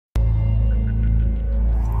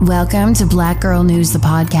Welcome to Black Girl News, the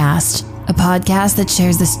podcast, a podcast that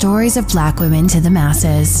shares the stories of Black women to the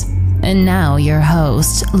masses. And now your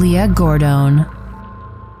host, Leah Gordon.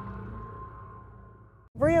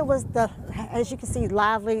 Bria was as you can see,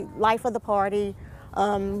 lively life of the party.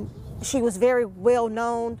 She was very well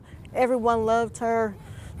known. Everyone loved her.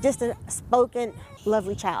 Just a spoken,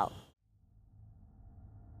 lovely child.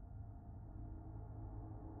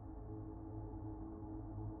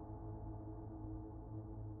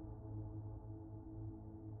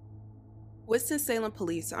 Winston-Salem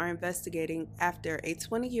police are investigating after a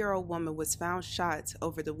 20-year-old woman was found shot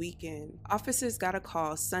over the weekend. Officers got a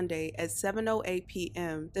call Sunday at 7:08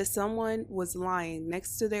 p.m. that someone was lying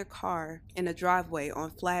next to their car in a driveway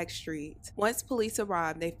on Flag Street. Once police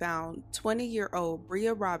arrived, they found 20-year-old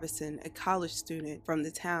Bria Robinson, a college student from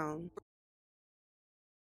the town.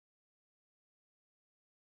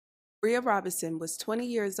 Bria Robinson was 20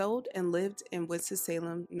 years old and lived in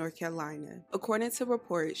Winston-Salem, North Carolina. According to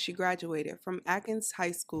reports, she graduated from Atkins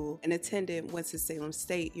High School and attended Winston-Salem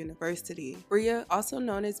State University. Bria, also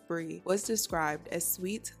known as Bree, was described as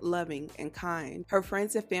sweet, loving, and kind. Her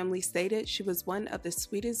friends and family stated she was one of the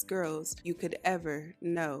sweetest girls you could ever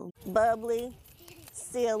know. Bubbly,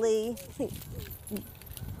 silly,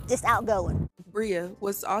 just outgoing. Bria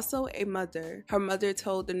was also a mother. Her mother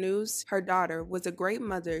told the news her daughter was a great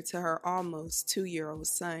mother to her almost 2-year-old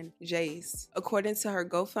son, Jace. According to her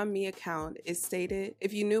GoFundMe account, it stated,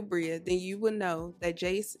 "If you knew Bria, then you would know that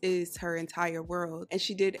Jace is her entire world, and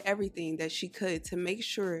she did everything that she could to make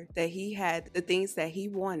sure that he had the things that he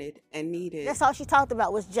wanted and needed." That's all she talked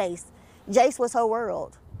about was Jace. Jace was her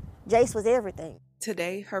world. Jace was everything.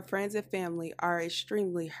 Today, her friends and family are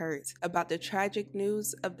extremely hurt about the tragic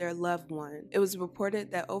news of their loved one. It was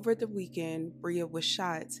reported that over the weekend, Bria was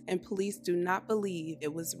shot, and police do not believe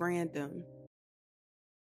it was random.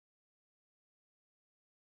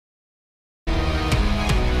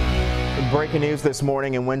 Breaking news this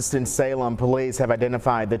morning in Winston-Salem. Police have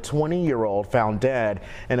identified the 20-year-old found dead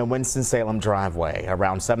in a Winston-Salem driveway.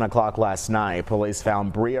 Around 7 o'clock last night, police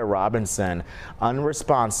found Bria Robinson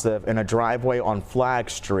unresponsive in a driveway on Flag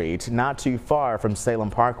Street, not too far from Salem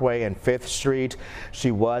Parkway and 5th Street.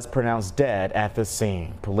 She was pronounced dead at the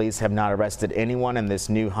scene. Police have not arrested anyone in this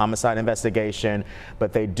new homicide investigation,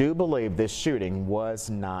 but they do believe this shooting was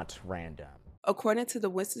not random. According to the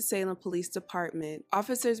Winston-Salem Police Department,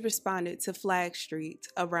 officers responded to Flag Street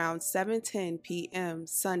around 7:10 p.m.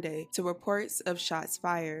 Sunday to reports of shots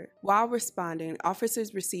fired. While responding,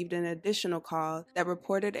 officers received an additional call that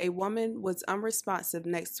reported a woman was unresponsive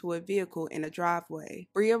next to a vehicle in a driveway.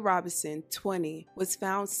 Bria Robinson, 20, was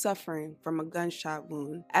found suffering from a gunshot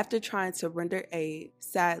wound. After trying to render aid,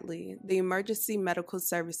 sadly, the emergency medical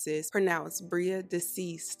services pronounced Bria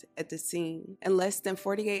deceased at the scene. In less than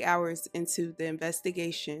 48 hours into the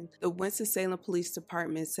investigation, the Winston-Salem Police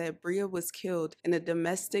Department said Bria was killed in a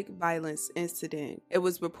domestic violence incident. It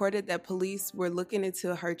was reported that police were looking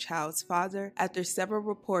into her child's father after several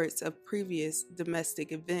reports of previous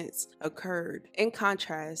domestic events occurred. In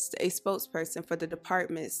contrast, a spokesperson for the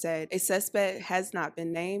department said a suspect has not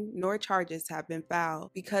been named nor charges have been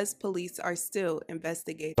filed because police are still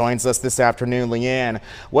investigating. Joins us this afternoon, Leanne.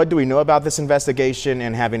 What do we know about this investigation,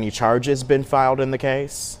 and have any charges been filed in the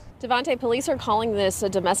case? Devontae, police are calling this a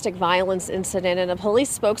domestic violence incident, and a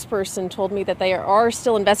police spokesperson told me that they are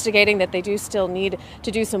still investigating, that they do still need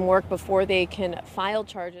to do some work before they can file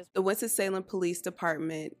charges. The Winston-Salem Police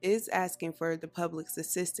Department is asking for the public's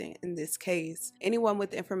assistance in this case. Anyone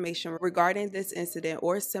with information regarding this incident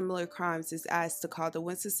or similar crimes is asked to call the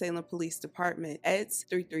Winston-Salem Police Department at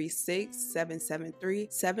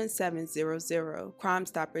 336-773-7700. Crime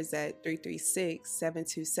Stoppers at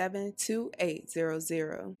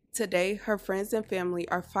 336-727-2800. Today, her friends and family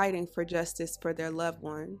are fighting for justice for their loved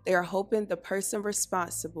one. They are hoping the person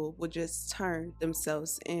responsible will just turn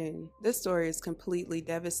themselves in. This story is completely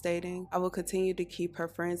devastating. I will continue to keep her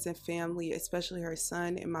friends and family, especially her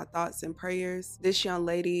son, in my thoughts and prayers. This young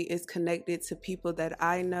lady is connected to people that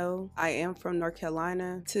I know. I am from North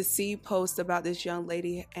Carolina. To see posts about this young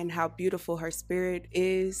lady and how beautiful her spirit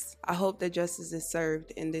is, I hope that justice is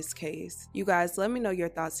served in this case. You guys, let me know your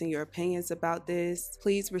thoughts and your opinions about this.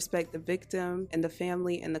 Please respect the victim and the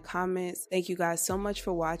family in the comments. Thank you guys so much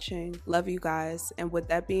for watching. Love you guys. And with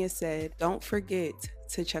that being said, don't forget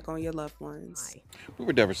to check on your loved ones. We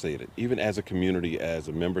were devastated. Even as a community, as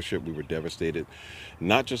a membership, we were devastated.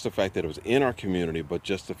 Not just the fact that it was in our community, but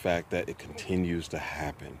just the fact that it continues to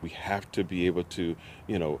happen. We have to be able to,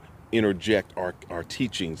 interject our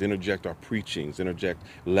teachings, interject our preachings, interject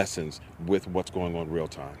lessons with what's going on real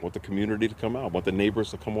time. Want the community to come out, want the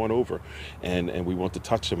neighbors to come on over, and we want to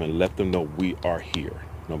touch them and let them know we are here.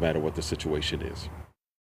 no matter what the situation is.